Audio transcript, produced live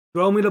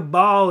Throw me the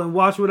ball and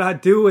watch what I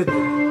do with it. You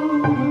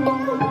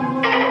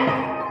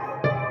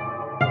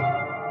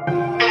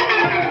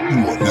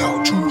are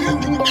now tuned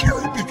into the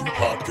CherryPickin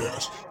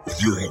podcast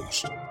with your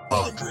host,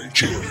 Andre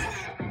Cherry.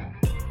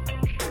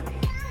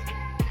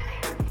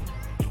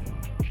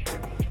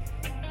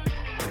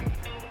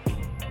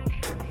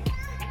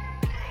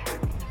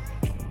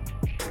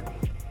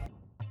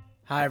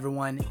 Hi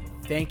everyone,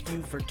 thank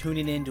you for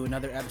tuning in to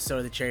another episode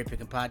of the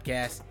CherryPickin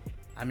podcast.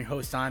 I'm your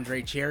host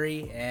Andre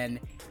Cherry, and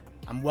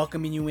I'm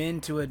welcoming you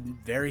into a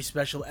very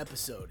special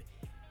episode.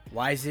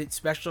 Why is it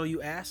special,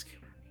 you ask?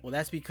 Well,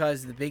 that's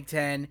because the Big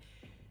Ten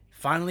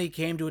finally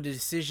came to a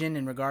decision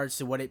in regards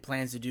to what it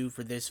plans to do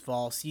for this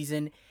fall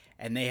season,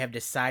 and they have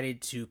decided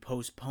to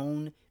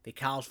postpone the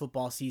college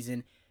football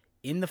season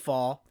in the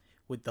fall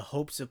with the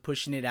hopes of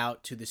pushing it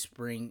out to the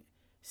spring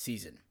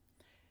season.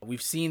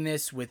 We've seen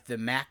this with the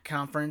MAC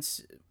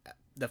conference,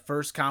 the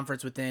first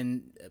conference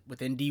within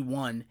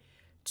D1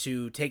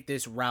 to take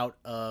this route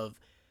of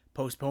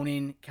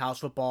postponing college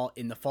football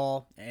in the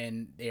fall,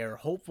 and they are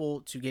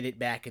hopeful to get it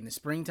back in the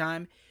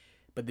springtime.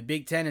 But the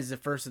Big Ten is the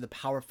first of the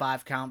Power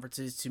 5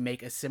 conferences to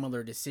make a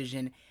similar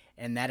decision,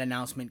 and that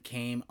announcement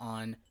came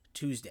on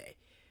Tuesday.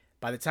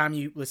 By the time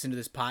you listen to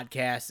this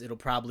podcast, it'll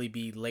probably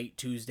be late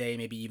Tuesday,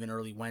 maybe even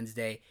early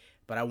Wednesday,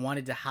 but I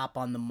wanted to hop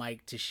on the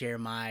mic to share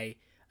my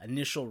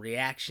initial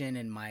reaction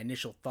and my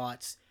initial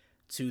thoughts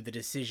to the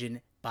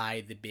decision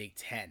by the Big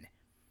Ten.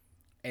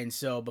 And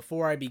so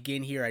before I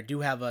begin here, I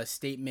do have a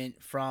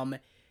statement from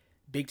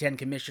Big Ten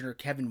Commissioner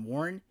Kevin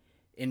Warren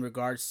in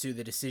regards to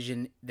the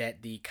decision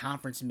that the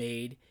conference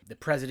made, the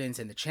presidents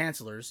and the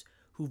chancellors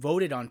who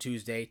voted on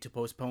Tuesday to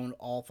postpone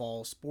all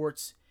fall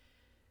sports,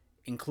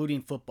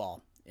 including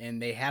football.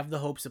 And they have the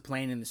hopes of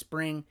playing in the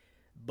spring,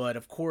 but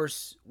of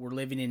course we're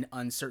living in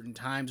uncertain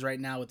times right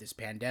now with this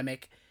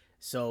pandemic.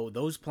 So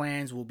those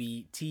plans will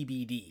be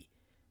TBD,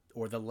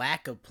 or the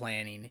lack of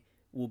planning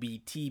will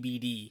be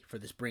TBD for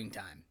the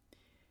springtime.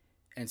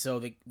 And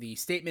so the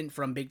statement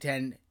from Big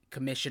Ten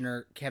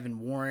Commissioner Kevin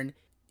Warren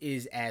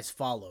is as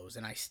follows,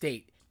 and I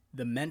state,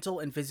 "The mental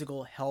and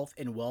physical health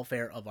and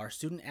welfare of our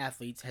student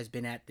athletes has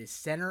been at the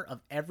center of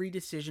every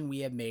decision we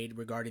have made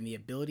regarding the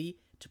ability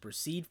to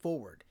proceed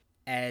forward.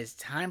 As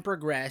time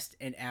progressed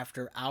and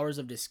after hours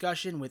of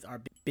discussion with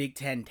our Big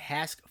Ten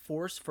Task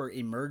Force for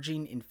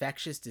Emerging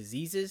Infectious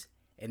Diseases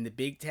and the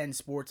Big Ten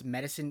Sports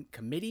Medicine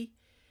Committee,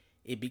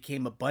 it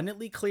became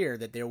abundantly clear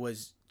that there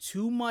was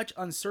too much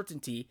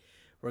uncertainty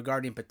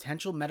regarding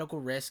potential medical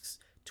risks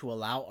to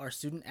allow our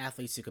student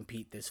athletes to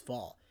compete this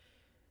fall."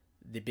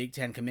 The Big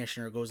Ten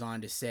Commissioner goes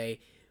on to say,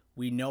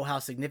 "We know how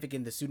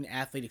significant the student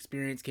athlete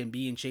experience can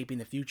be in shaping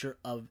the future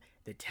of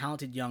the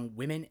talented young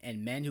women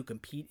and men who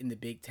compete in the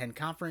Big Ten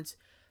Conference.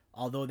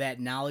 Although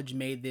that knowledge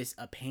made this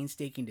a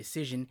painstaking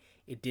decision,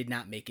 it did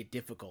not make it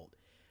difficult.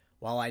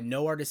 While I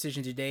know our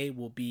decision today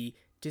will be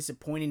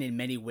disappointing in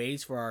many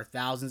ways for our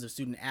thousands of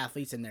student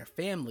athletes and their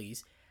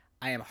families,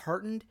 I am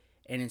heartened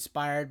and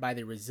inspired by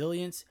their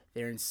resilience,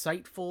 their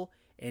insightful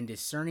and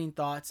discerning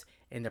thoughts,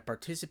 and the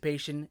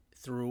participation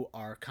through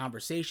our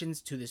conversations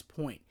to this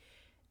point.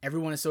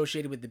 Everyone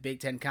associated with the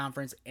Big Ten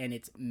Conference and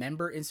its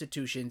member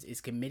institutions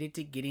is committed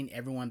to getting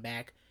everyone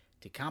back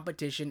to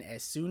competition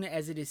as soon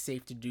as it is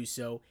safe to do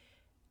so."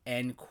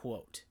 End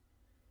quote.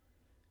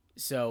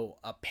 So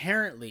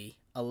apparently,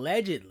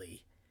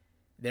 allegedly,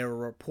 there were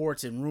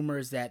reports and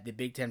rumors that the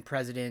Big Ten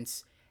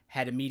presidents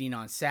had a meeting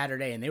on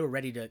Saturday and they were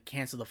ready to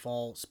cancel the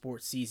fall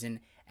sports season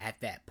at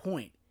that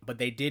point. But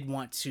they did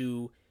want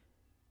to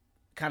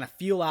kind of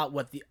feel out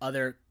what the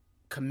other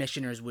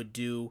commissioners would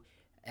do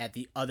at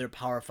the other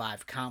Power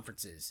 5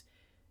 conferences.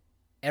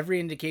 Every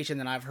indication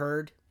that I've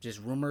heard, just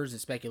rumors and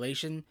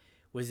speculation,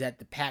 was that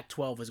the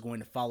Pac-12 was going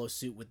to follow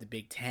suit with the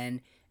Big Ten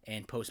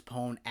and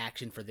postpone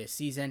action for this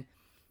season.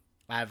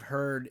 I've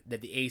heard that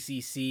the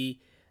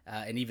ACC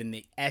and even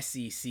the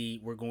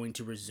SEC were going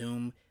to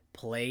resume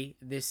play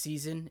this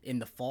season in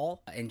the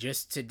fall. And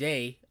just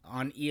today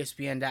on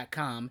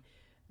ESPN.com,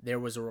 there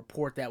was a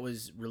report that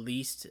was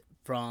released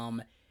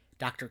from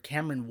Dr.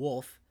 Cameron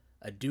Wolfe,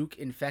 a Duke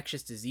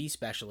infectious disease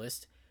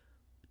specialist,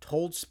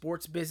 told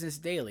Sports Business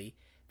Daily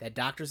that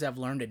doctors have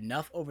learned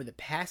enough over the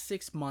past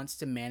 6 months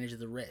to manage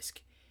the risk.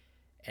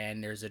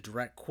 And there's a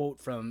direct quote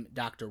from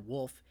Dr.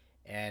 Wolfe,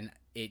 and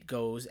it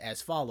goes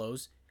as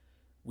follows: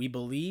 "We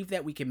believe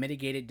that we can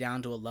mitigate it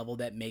down to a level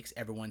that makes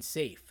everyone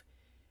safe.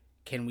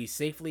 Can we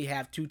safely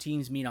have two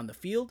teams meet on the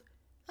field?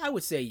 I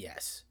would say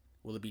yes.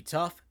 Will it be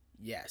tough?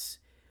 Yes.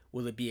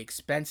 Will it be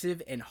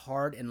expensive and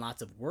hard and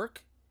lots of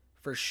work?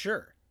 For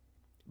sure.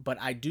 But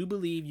I do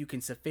believe you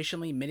can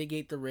sufficiently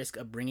mitigate the risk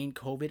of bringing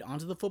COVID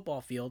onto the football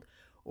field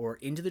or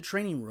into the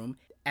training room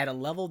at a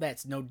level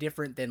that's no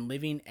different than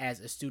living as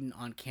a student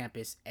on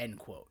campus." End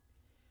quote.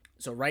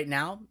 So right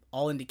now,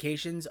 all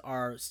indications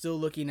are still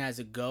looking as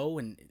a go,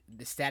 and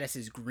the status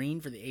is green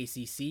for the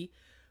ACC,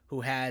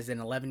 who has an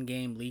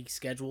 11-game league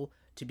schedule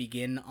to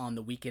begin on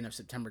the weekend of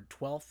September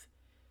 12th.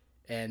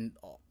 And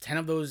 10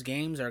 of those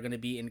games are going to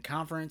be in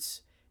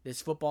conference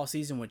this football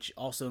season, which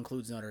also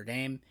includes Notre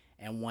Dame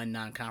and one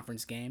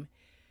non-conference game.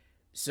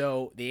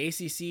 So the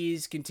ACC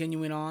is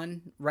continuing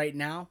on right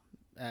now,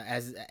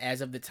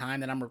 as of the time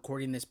that I'm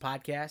recording this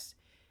podcast.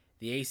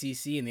 The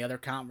ACC and the other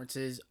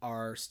conferences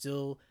are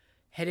still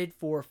headed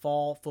for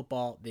fall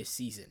football this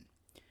season.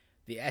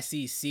 The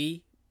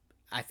SEC,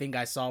 I think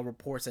I saw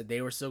reports that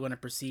they were still going to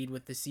proceed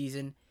with the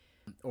season,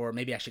 or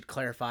maybe I should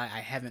clarify, I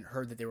haven't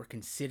heard that they were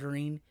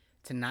considering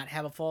to not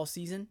have a fall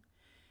season.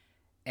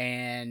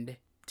 And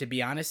to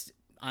be honest,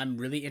 I'm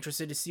really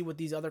interested to see what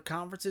these other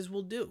conferences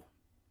will do.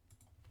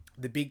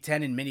 The Big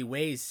Ten, in many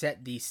ways,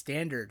 set the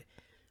standard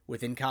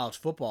within college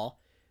football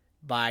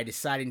by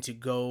deciding to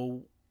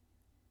go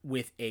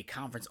with a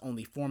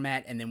conference-only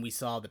format, and then we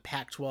saw the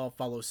Pac-12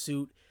 follow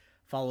suit,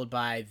 followed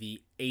by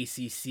the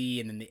ACC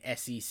and then the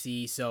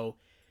SEC. So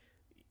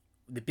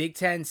the Big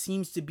Ten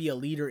seems to be a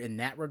leader in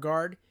that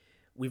regard.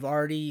 We've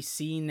already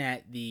seen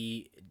that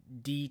the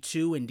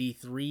D2 and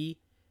D3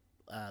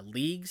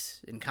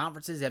 leagues and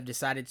conferences have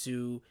decided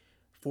to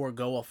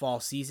forego a fall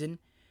season.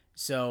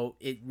 So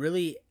it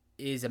really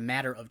is a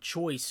matter of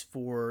choice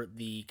for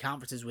the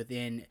conferences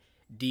within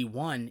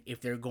D1 if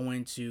they're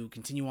going to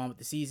continue on with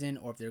the season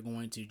or if they're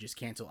going to just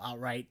cancel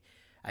outright.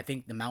 I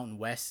think the Mountain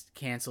West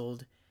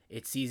canceled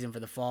its season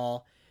for the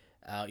fall.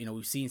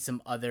 We've seen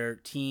some other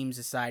teams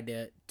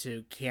decide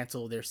to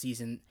cancel their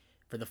season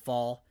for the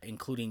fall,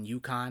 including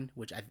UConn,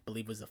 which I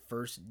believe was the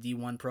first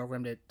D1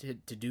 program to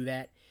do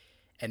that.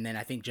 And then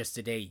I think just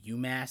today,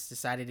 UMass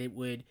decided it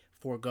would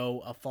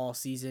forego a fall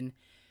season.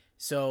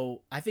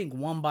 So I think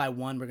one by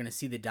one, we're going to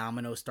see the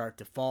dominoes start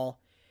to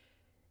fall.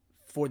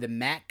 For the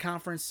MAC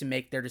conference to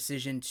make their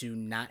decision to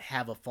not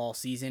have a fall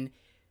season,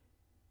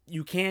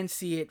 you can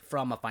see it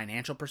from a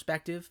financial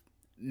perspective.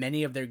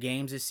 Many of their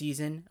games this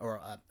season,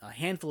 or a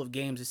handful of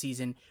games this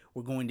season,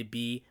 were going to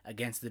be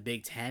against the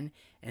Big Ten.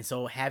 And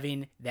so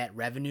having that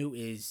revenue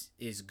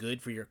is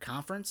good for your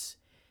conference.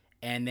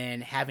 And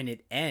then having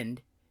it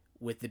end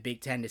with the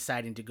Big Ten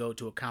deciding to go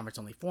to a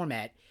conference-only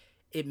format,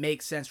 it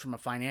makes sense from a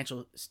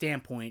financial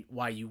standpoint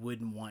why you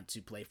wouldn't want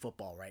to play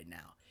football right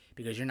now,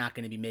 because you're not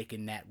going to be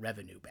making that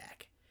revenue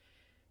back.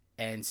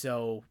 And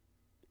so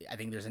I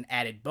think there's an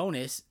added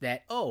bonus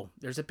that,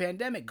 there's a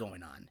pandemic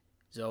going on.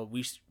 So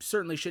we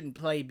certainly shouldn't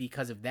play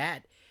because of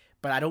that,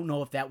 but I don't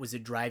know if that was the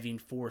driving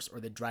force or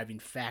the driving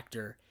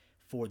factor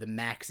for the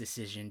MAC's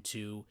decision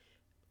to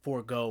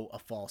forego a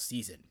fall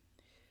season.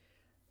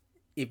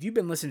 If you've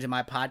been listening to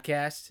my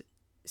podcast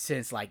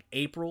since like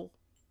April,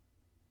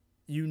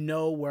 you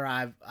know where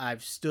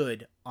I've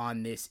stood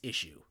on this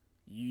issue.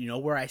 You know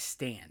where I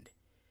stand.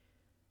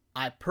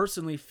 I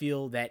personally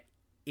feel that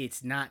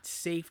it's not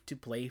safe to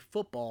play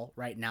football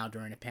right now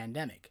during a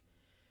pandemic.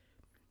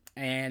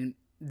 And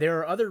there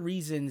are other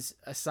reasons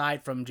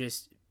aside from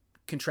just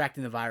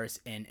contracting the virus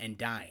and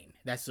dying.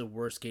 That's the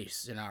worst case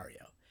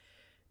scenario.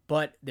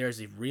 But there's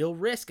a real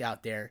risk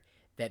out there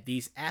that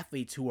these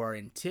athletes who are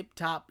in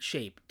tip-top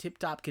shape,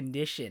 tip-top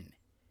condition,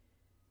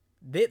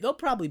 they'll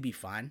probably be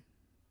fine.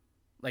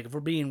 Like, if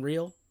we're being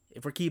real,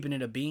 if we're keeping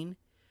it a bean,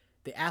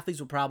 the athletes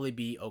will probably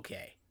be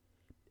okay.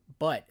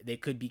 But they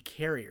could be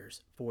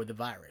carriers for the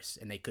virus,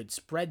 and they could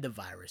spread the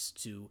virus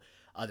to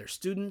other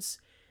students.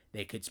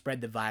 They could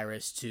spread the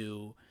virus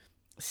to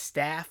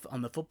staff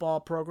on the football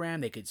program.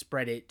 They could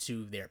spread it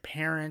to their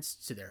parents,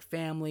 to their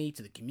family,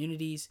 to the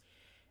communities.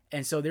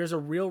 And so there's a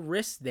real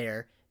risk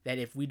there that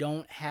if we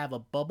don't have a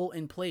bubble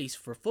in place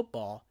for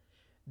football,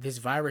 this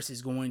virus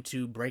is going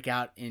to break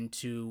out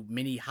into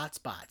many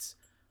hotspots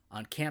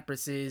on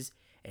campuses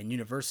and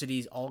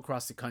universities all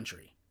across the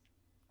country.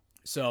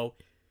 So,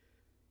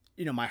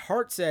 my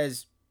heart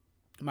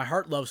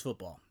loves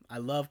football. I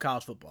love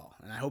college football,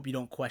 and I hope you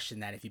don't question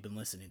that if you've been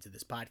listening to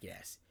this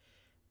podcast.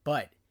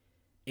 But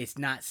it's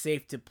not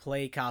safe to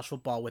play college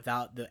football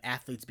without the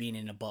athletes being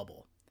in a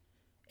bubble.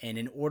 And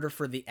in order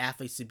for the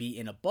athletes to be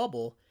in a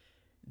bubble,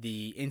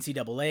 the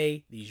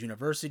NCAA, these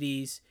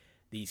universities,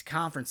 these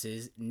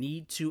conferences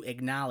need to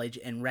acknowledge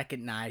and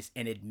recognize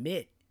and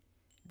admit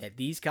that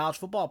these college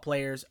football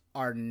players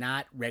are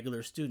not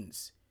regular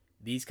students.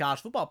 These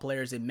college football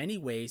players, in many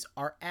ways,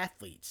 are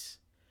athletes.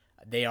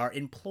 They are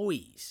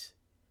employees.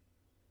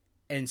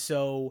 And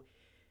so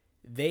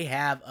they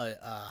have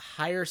a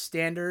higher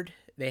standard.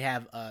 They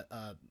have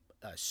a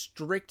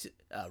strict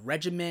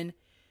regimen.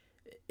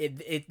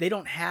 They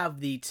don't have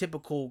the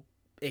typical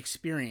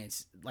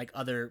experience like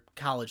other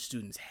college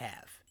students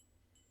have.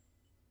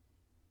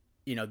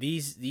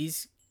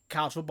 These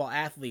college football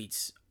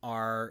athletes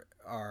are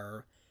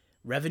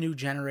revenue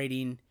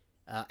generating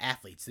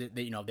athletes.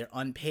 They're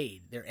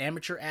unpaid. They're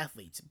amateur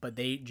athletes, but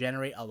they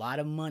generate a lot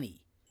of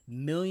money,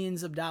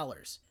 millions of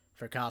dollars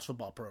for college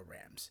football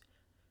programs.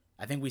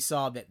 I think we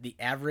saw that the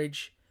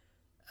average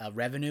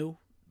revenue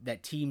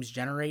that teams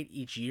generate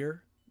each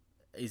year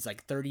is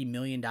like $30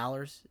 million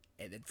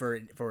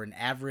for an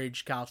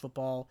average college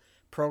football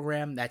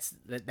program. That's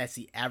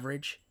the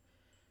average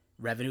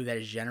revenue that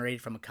is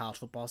generated from a college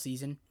football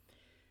season.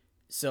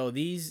 So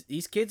these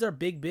kids are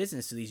big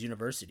business to these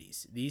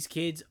universities. These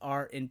kids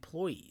are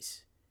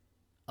employees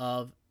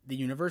of the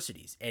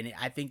universities. And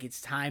I think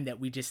it's time that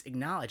we just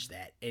acknowledge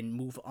that and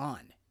move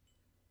on.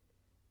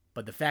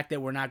 But the fact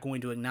that we're not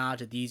going to acknowledge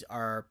that these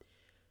are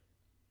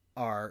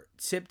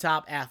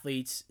tip-top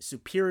athletes,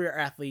 superior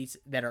athletes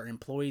that are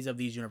employees of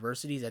these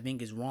universities, I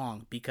think is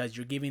wrong, because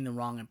you're giving the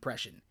wrong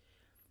impression.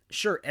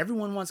 Sure,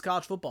 everyone wants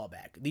college football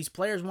back. These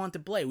players want to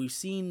play. We've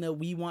seen the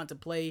 "we want to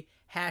play"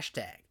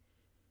 hashtag.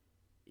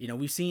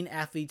 We've seen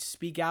athletes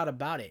speak out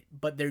about it,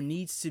 but there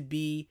needs to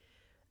be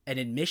an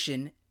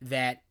admission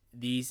that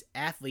these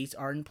athletes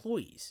are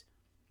employees.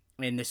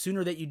 And the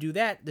sooner that you do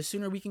that, the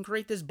sooner we can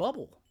create this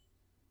bubble.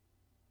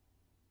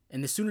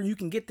 And the sooner you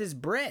can get this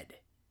bread.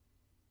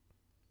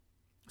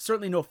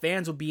 Certainly no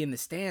fans will be in the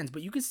stands,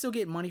 but you can still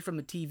get money from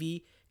the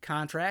TV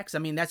contracts. I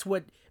mean, that's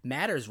what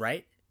matters,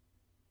 right?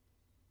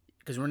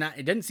 Because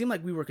it doesn't seem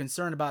like we were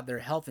concerned about their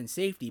health and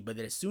safety, but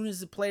that as soon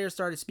as the players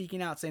started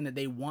speaking out saying that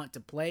they want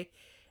to play,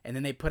 and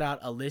then they put out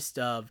a list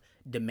of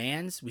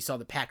demands, we saw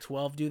the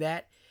Pac-12 do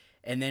that,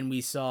 and then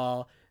we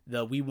saw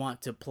the "we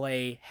want to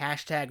play"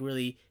 hashtag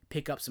really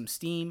pick up some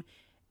steam,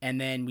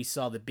 and then we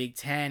saw the Big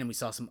Ten and we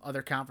saw some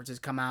other conferences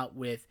come out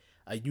with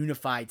a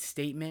unified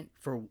statement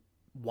for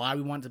why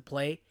we want to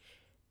play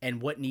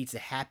and what needs to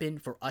happen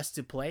for us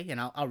to play,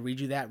 and I'll read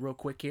you that real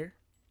quick here.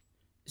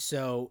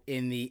 So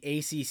in the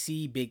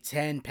ACC, Big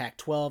Ten,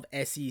 Pac-12,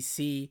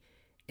 SEC,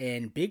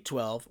 and Big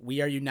 12,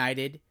 we are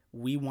united.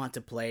 We want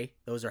to play.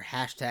 Those are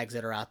hashtags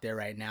that are out there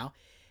right now.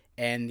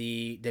 And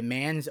the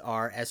demands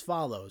are as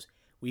follows.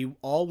 We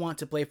all want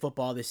to play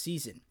football this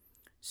season.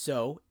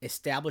 So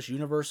establish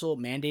universal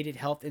mandated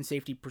health and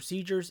safety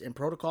procedures and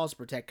protocols to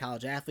protect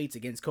college athletes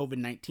against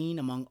COVID-19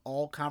 among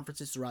all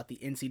conferences throughout the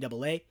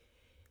NCAA.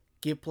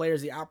 Give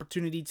players the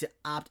opportunity to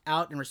opt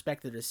out and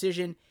respect their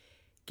decision.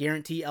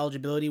 Guarantee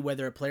eligibility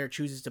whether a player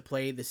chooses to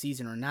play the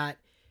season or not.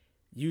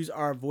 Use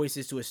our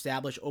voices to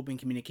establish open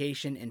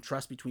communication and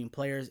trust between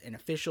players and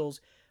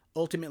officials.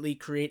 Ultimately,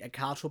 create a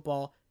college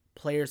football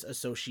players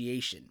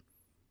association.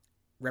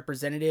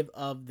 Representative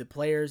of the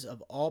players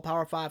of all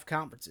Power 5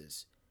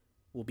 conferences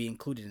will be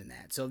included in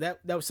that. So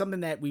that was something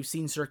that we've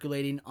seen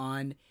circulating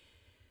on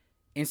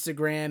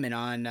Instagram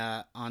and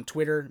on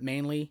Twitter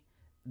mainly,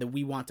 the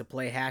 "we want to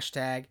play"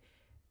 hashtag.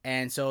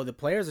 And so the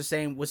players are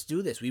saying, let's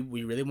do this. We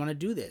really want to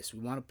do this. We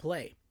want to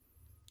play.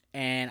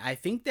 And I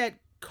think that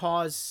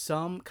caused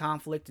some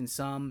conflict and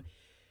some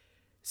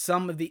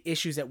of the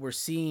issues that we're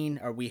seeing,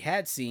 or we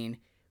had seen,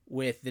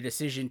 with the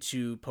decision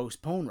to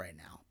postpone right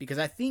now. Because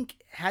I think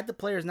had the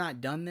players not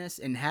done this,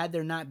 and had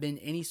there not been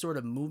any sort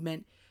of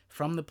movement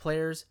from the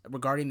players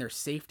regarding their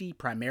safety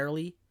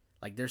primarily,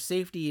 like their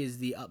safety is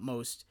the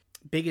utmost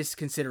biggest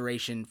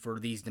consideration for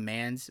these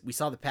demands. We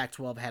saw the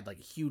Pac-12 had like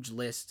a huge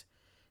list.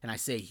 And I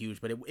say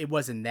huge, but it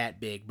wasn't that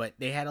big. But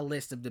they had a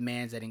list of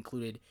demands that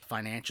included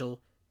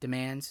financial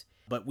demands.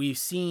 But we've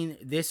seen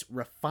this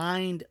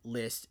refined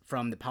list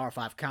from the Power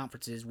 5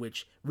 conferences,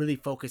 which really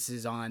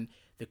focuses on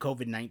the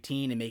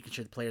COVID-19 and making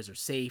sure the players are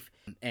safe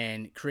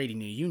and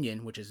creating a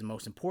union, which is the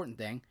most important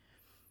thing.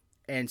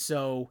 And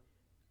so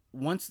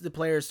once the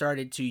players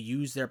started to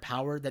use their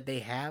power that they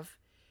have,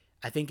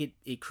 I think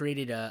it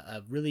created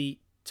a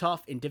really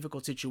tough and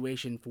difficult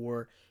situation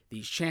for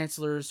these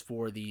chancellors,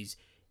 for these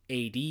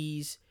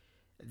ADs,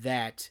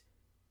 that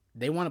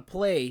they want to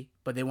play,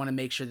 but they want to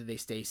make sure that they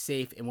stay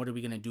safe. And what are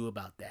we going to do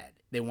about that?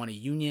 They want a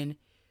union,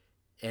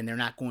 and they're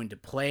not going to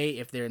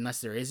play unless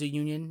there is a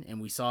union.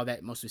 And we saw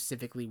that most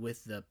specifically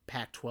with the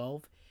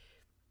Pac-12.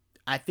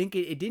 I think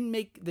it didn't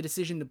make the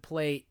decision to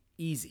play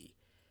easy.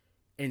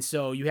 And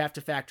so you have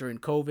to factor in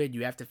COVID.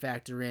 You have to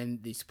factor in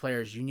these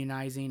players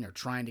unionizing or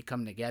trying to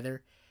come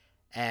together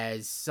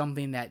as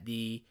something that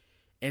the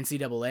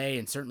NCAA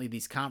and certainly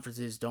these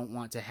conferences don't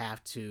want to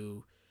have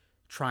to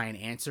try and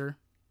answer.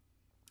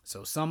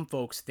 So some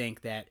folks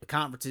think that the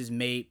conferences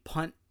may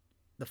punt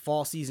the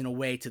fall season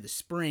away to the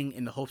spring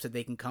in the hopes that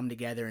they can come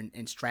together and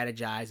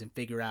strategize and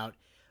figure out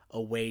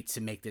a way to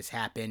make this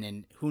happen,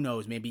 and who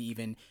knows, maybe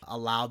even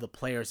allow the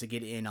players to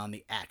get in on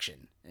the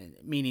action,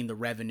 meaning the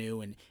revenue,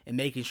 and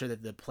making sure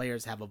that the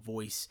players have a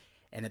voice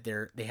and that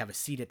they have a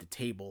seat at the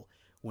table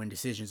when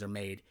decisions are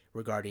made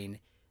regarding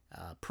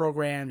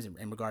programs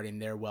and regarding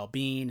their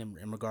well-being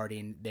and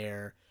regarding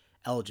their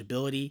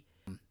eligibility.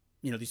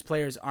 These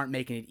players aren't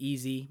making it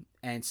easy.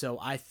 And so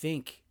I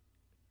think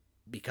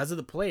because of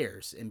the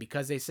players and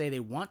because they say they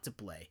want to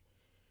play,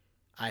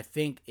 I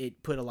think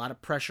it put a lot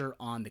of pressure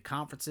on the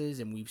conferences.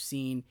 And we've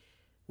seen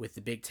with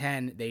the Big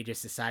Ten, they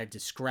just decided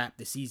to scrap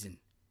the season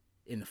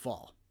in the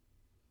fall,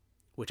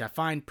 which I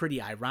find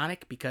pretty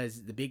ironic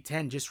because the Big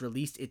Ten just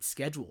released its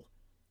schedule.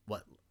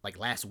 Like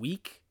last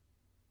week?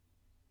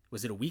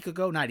 Was it a week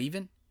ago? Not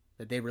even.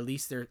 That they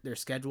released their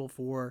schedule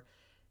for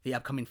the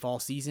upcoming fall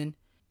season.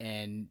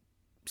 And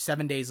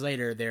 7 days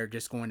later, they're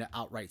just going to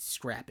outright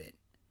scrap it.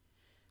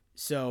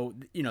 So,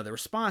 the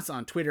response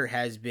on Twitter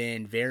has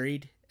been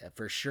varied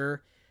for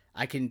sure.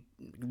 I can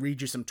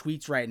read you some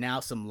tweets right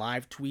now, some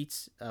live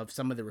tweets of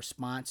some of the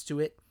response to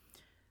it.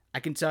 I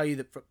can tell you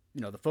that,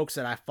 the folks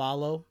that I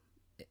follow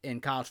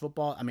in college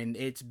football,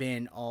 it's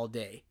been all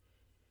day.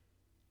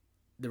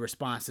 The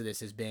response to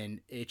this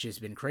it's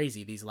just been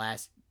crazy. These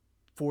last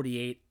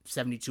 48,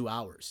 72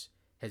 hours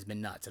has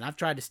been nuts. And I've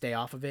tried to stay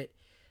off of it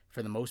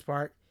for the most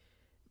part,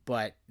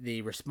 but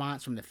the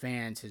response from the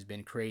fans has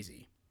been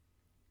crazy.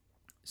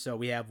 So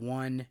we have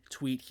one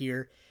tweet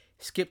here: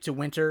 skip to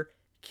winter,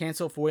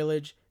 cancel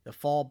foliage, the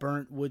fall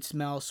burnt wood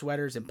smell,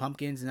 sweaters and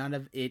pumpkins. None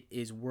of it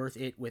is worth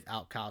it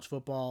without college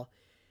football.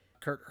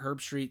 Kurt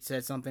Herbstreit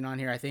said something on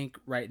here. I think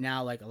right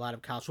now, like a lot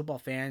of college football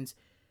fans,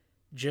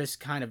 just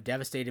kind of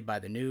devastated by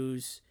the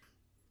news.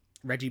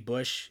 Reggie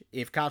Bush: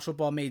 if college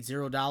football made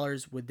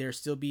 $0, would there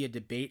still be a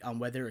debate on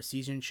whether a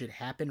season should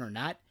happen or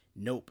not?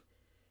 Nope.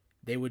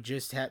 They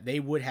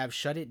would have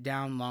shut it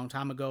down a long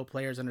time ago.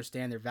 Players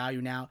understand their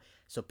value now,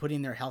 so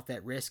putting their health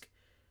at risk,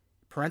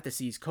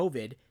 parentheses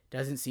COVID,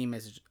 doesn't seem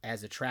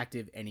as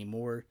attractive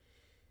anymore.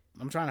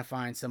 I'm trying to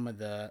find some of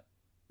the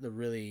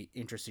really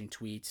interesting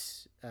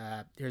tweets.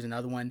 Here's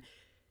another one.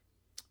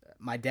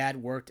 My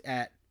dad worked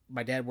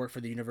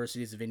for the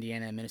Universities of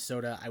Indiana and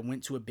Minnesota. I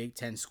went to a Big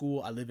Ten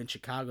school. I live in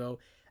Chicago,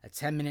 a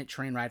 10-minute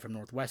train ride from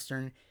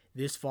Northwestern.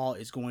 This fall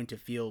is going to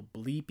feel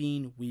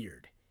bleeping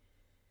weird.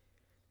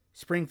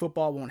 Spring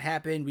football won't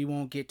happen. We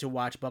won't get to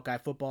watch Buckeye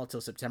football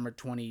till September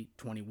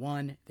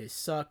 2021. This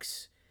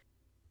sucks.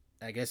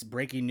 I guess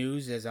breaking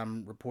news as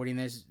I'm reporting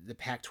this, the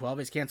Pac-12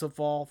 has canceled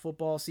fall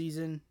football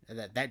season.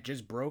 That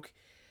just broke.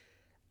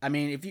 I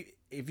mean,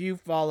 if you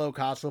follow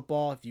college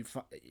football, if you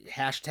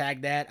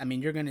hashtag that, I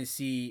mean, you're going to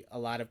see a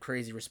lot of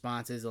crazy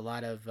responses, a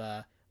lot of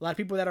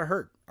people that are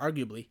hurt,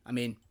 arguably. I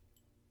mean,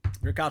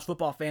 if you're a college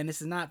football fan,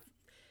 this is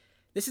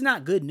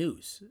not good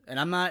news. And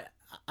I'm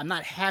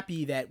not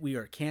happy that we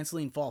are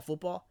canceling fall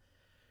football.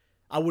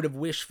 I would have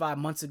wished 5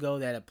 months ago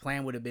that a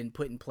plan would have been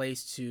put in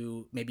place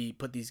to maybe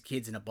put these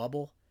kids in a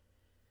bubble,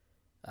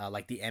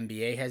 like the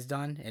NBA has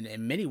done. And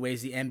in many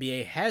ways, the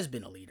NBA has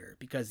been a leader,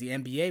 because the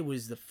NBA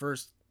was the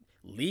first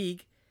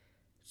league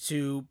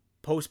to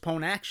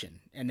postpone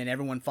action, and then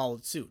everyone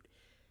followed suit.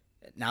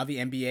 Now the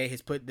NBA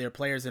has put their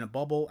players in a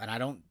bubble, and I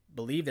don't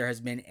believe there has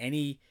been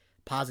any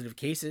positive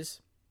cases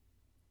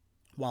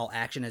while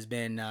action has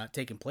been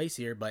taking place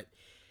here. But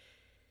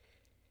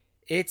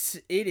it's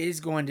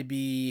going to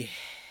be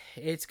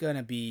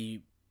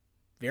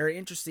very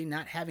interesting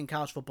not having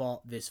college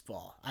football this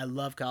fall. I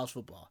love college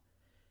football.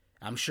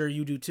 I'm sure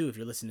you do too if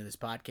you're listening to this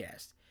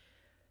podcast.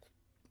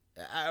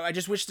 I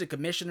just wish the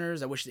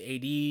commissioners, I wish the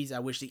ADs, I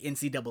wish the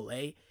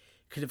NCAA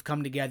could have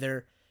come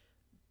together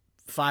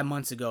 5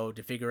 months ago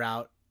to figure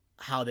out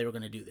how they were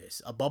going to do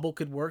this. A bubble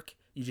could work.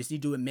 You just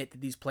need to admit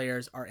that these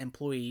players are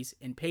employees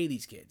and pay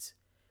these kids,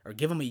 or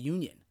give them a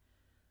union.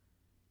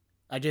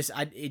 It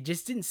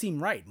just didn't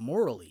seem right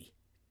morally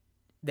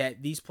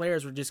that these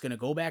players were just going to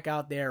go back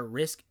out there,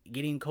 risk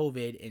getting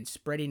COVID and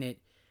spreading it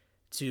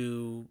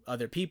to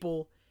other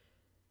people,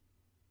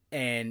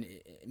 and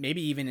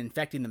maybe even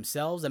infecting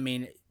themselves. I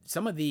mean,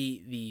 some of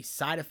the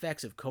side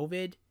effects of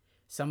COVID,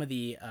 some of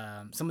the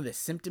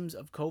symptoms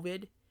of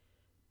COVID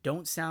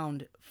don't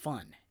sound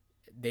fun.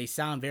 They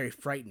sound very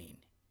frightening,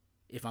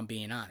 if I'm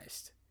being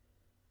honest.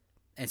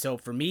 And so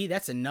for me,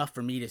 that's enough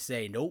for me to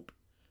say, nope,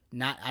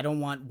 I don't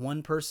want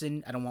one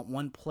person, I don't want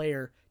one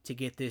player to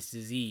get this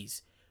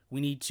disease.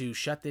 We need to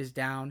shut this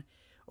down,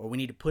 or we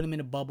need to put them in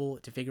a bubble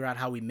to figure out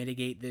how we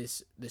mitigate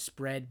the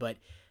spread. But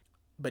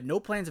no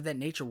plans of that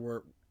nature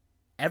were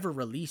ever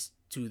released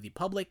to the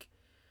public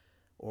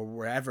or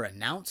were ever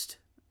announced.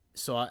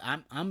 So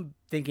I'm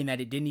thinking that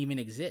it didn't even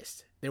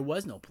exist. There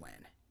was no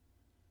plan.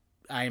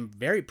 I am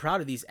very proud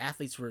of these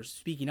athletes for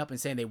speaking up and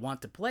saying they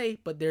want to play,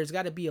 but there's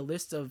got to be a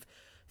list of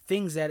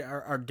things that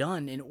are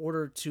done in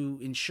order to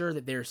ensure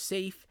that they're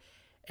safe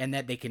and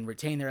that they can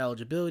retain their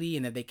eligibility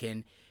and that they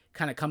can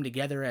kind of come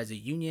together as a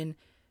union.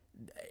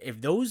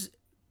 If those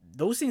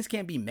things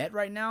can't be met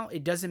right now,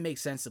 it doesn't make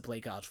sense to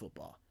play college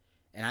football.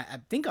 And I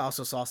think I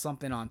also saw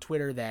something on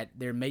Twitter that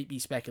there may be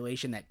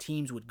speculation that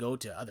teams would go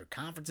to other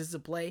conferences to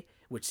play,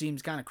 which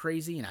seems kind of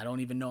crazy, and I don't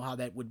even know how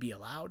that would be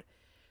allowed.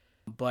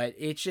 But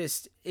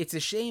it's a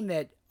shame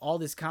that all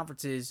these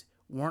conferences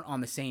weren't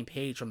on the same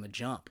page from the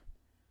jump.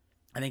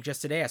 I think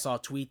just today I saw a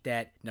tweet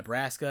that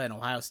Nebraska and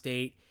Ohio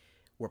State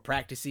were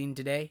practicing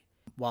today,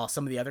 while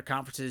some of the other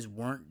conferences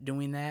weren't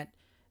doing that.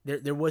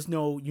 There was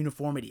no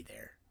uniformity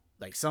there.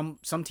 Like some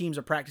teams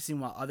are practicing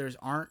while others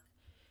aren't.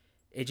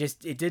 It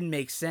didn't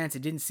make sense.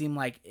 It didn't seem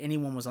like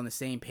anyone was on the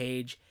same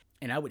page.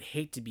 And I would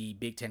hate to be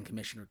Big Ten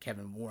Commissioner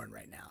Kevin Warren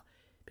right now,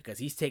 because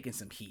he's taking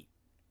some heat.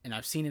 And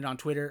I've seen it on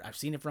Twitter. I've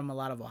seen it from a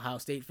lot of Ohio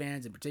State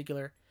fans in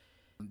particular.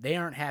 They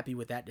aren't happy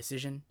with that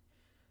decision.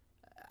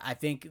 I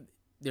think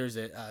there's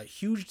a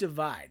huge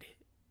divide.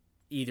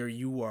 Either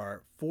you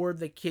are for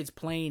the kids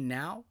playing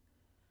now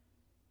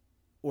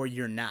or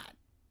you're not.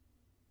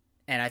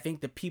 And I think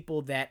the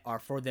people that are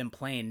for them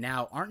playing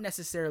now aren't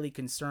necessarily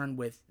concerned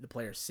with the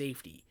player's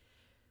safety.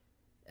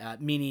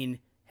 Meaning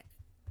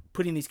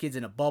putting these kids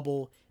in a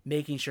bubble,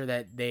 making sure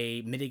that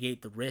they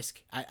mitigate the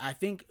risk. I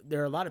think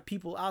there are a lot of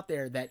people out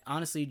there that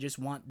honestly just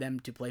want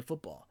them to play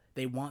football.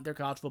 They want their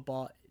college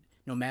football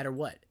no matter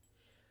what.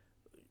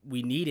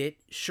 We need it,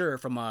 sure,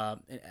 from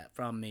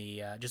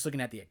the just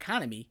looking at the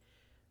economy.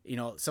 You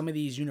know, some of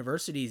these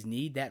universities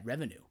need that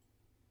revenue.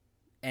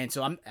 And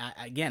so I'm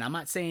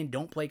not saying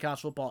don't play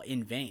college football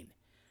in vain.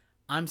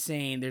 I'm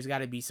saying there's got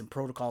to be some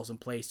protocols in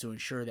place to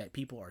ensure that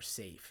people are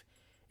safe.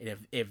 And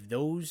if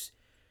those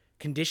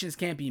conditions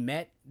can't be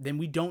met, then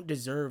we don't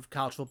deserve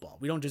college football.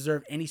 We don't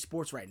deserve any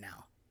sports right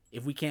now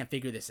if we can't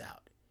figure this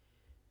out.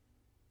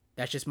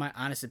 That's just my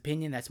honest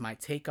opinion. That's my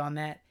take on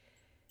that.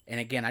 And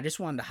again, I just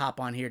wanted to hop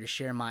on here to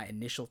share my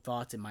initial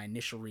thoughts and my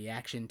initial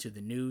reaction to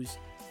the news.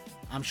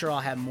 I'm sure I'll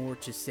have more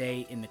to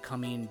say in the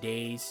coming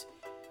days,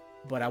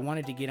 but I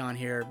wanted to get on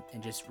here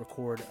and just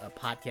record a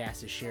podcast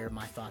to share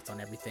my thoughts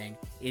on everything.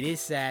 It is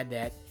sad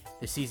that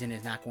the season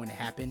is not going to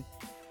happen.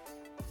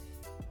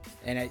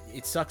 And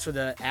it sucks for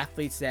the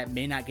athletes that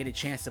may not get a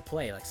chance to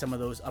play. Like some of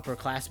those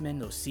upperclassmen,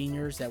 those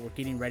seniors that were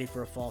getting ready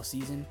for a fall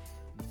season,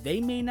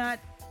 they may not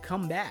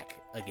come back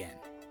again.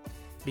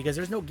 Because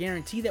there's no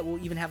guarantee that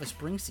we'll even have a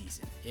spring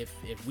season.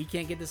 If we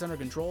can't get this under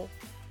control,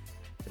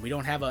 if we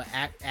don't have an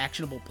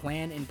actionable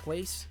plan in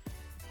place,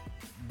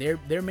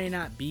 there may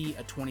not be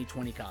a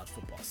 2020 college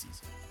football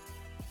season.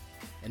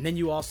 And then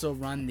you also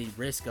run the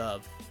risk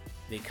of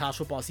the college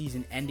football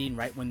season ending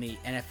right when the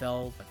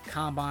NFL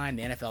combine,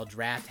 the NFL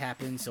draft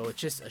happens. So it's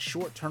just a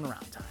short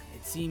turnaround time.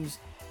 It seems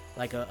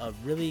like a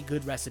really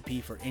good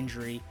recipe for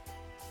injury.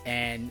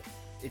 And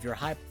if you're a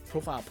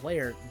high-profile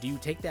player, do you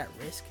take that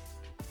risk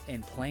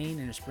in playing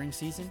in a spring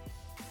season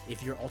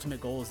if your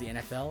ultimate goal is the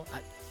NFL?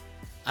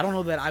 I don't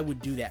know that I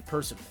would do that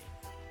personally.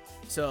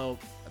 So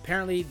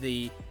apparently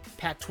the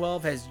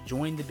Pac-12 has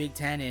joined the Big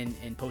Ten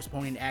in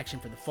postponing action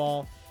for the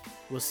fall.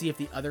 We'll see if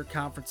the other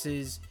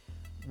conferences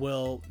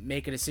will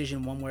make a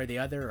decision one way or the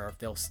other, or if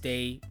they'll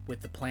stay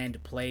with the plan to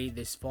play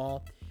this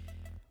fall.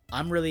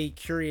 I'm really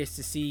curious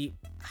to see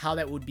how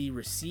that would be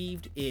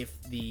received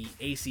if the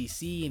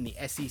ACC and the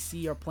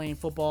SEC are playing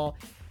football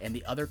and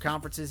the other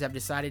conferences have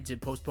decided to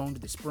postpone to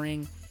the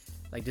spring.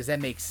 Like, does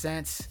that make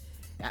sense?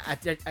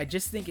 I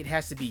just think it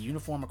has to be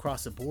uniform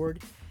across the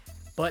board,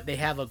 but they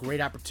have a great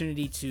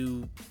opportunity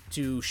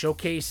to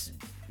showcase,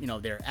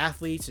 their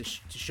athletes,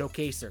 to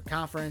showcase their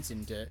conference,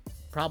 and to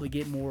probably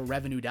get more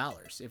revenue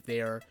dollars if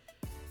they are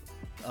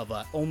of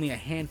only a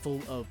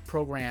handful of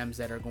programs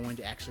that are going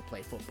to actually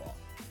play football.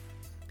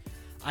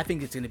 I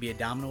think it's going to be a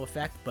domino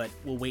effect, but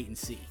we'll wait and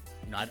see.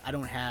 I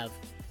don't have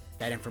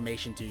that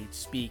information to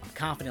speak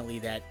confidently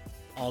that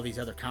all these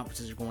other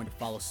conferences are going to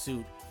follow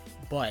suit,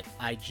 but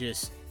I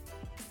just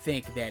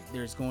think that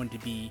there's going to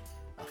be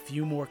a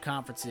few more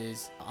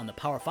conferences on the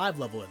Power 5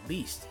 level at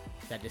least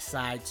that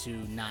decide to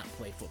not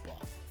play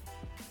football.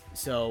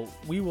 So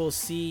we will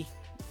see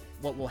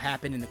what will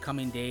happen in the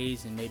coming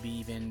days and maybe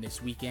even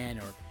this weekend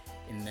or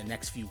in the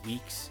next few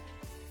weeks.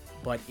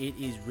 But it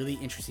is really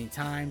interesting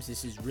times.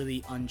 This is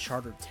really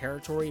uncharted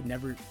territory. I've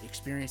never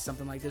experienced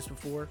something like this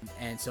before.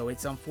 And so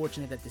it's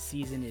unfortunate that the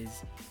season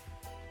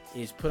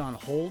is put on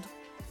hold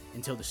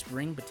until the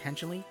spring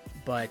potentially.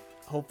 But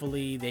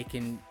hopefully they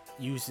can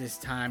use this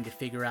time to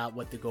figure out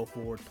what the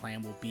go-forward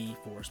plan will be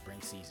for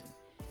spring season.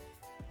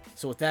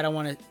 So with that, I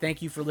want to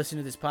thank you for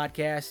listening to this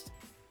podcast.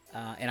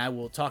 And I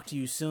will talk to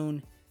you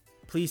soon.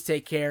 Please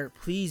take care.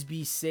 Please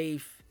be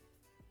safe.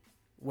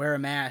 Wear a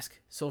mask,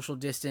 social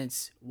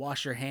distance,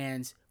 wash your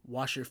hands,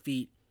 wash your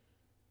feet.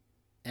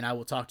 And I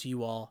will talk to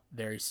you all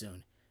very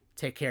soon.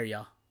 Take care,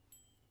 y'all.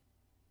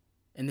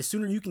 And the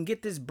sooner you can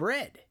get this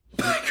bread.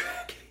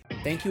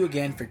 Thank you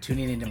again for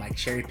tuning into my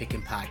Cherry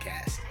Pickin'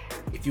 podcast.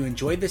 If you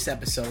enjoyed this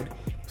episode,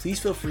 please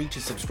feel free to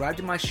subscribe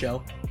to my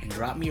show and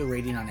drop me a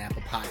rating on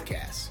Apple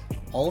Podcasts.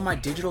 All of my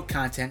digital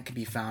content can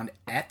be found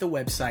at the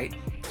website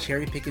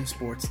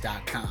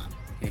CherryPickinSports.com.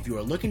 And if you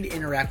are looking to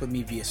interact with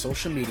me via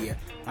social media,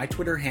 my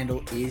Twitter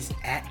handle is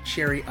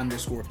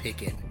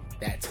 @Cherry_Pickin.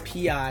 That's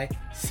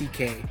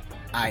PICKIN.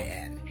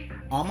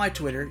 On my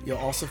Twitter, you'll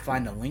also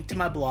find a link to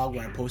my blog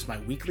where I post my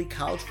weekly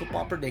college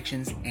football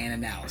predictions and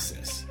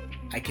analysis.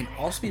 I can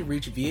also be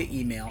reached via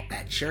email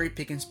at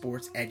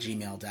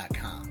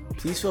CherryPickinSports@gmail.com.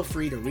 Please feel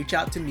free to reach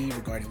out to me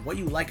regarding what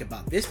you like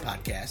about this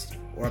podcast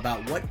or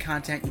about what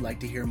content you'd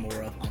like to hear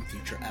more of on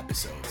future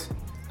episodes.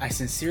 I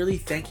sincerely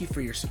thank you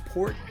for your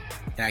support,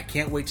 and I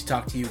can't wait to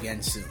talk to you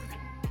again soon.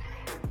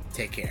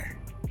 Take care.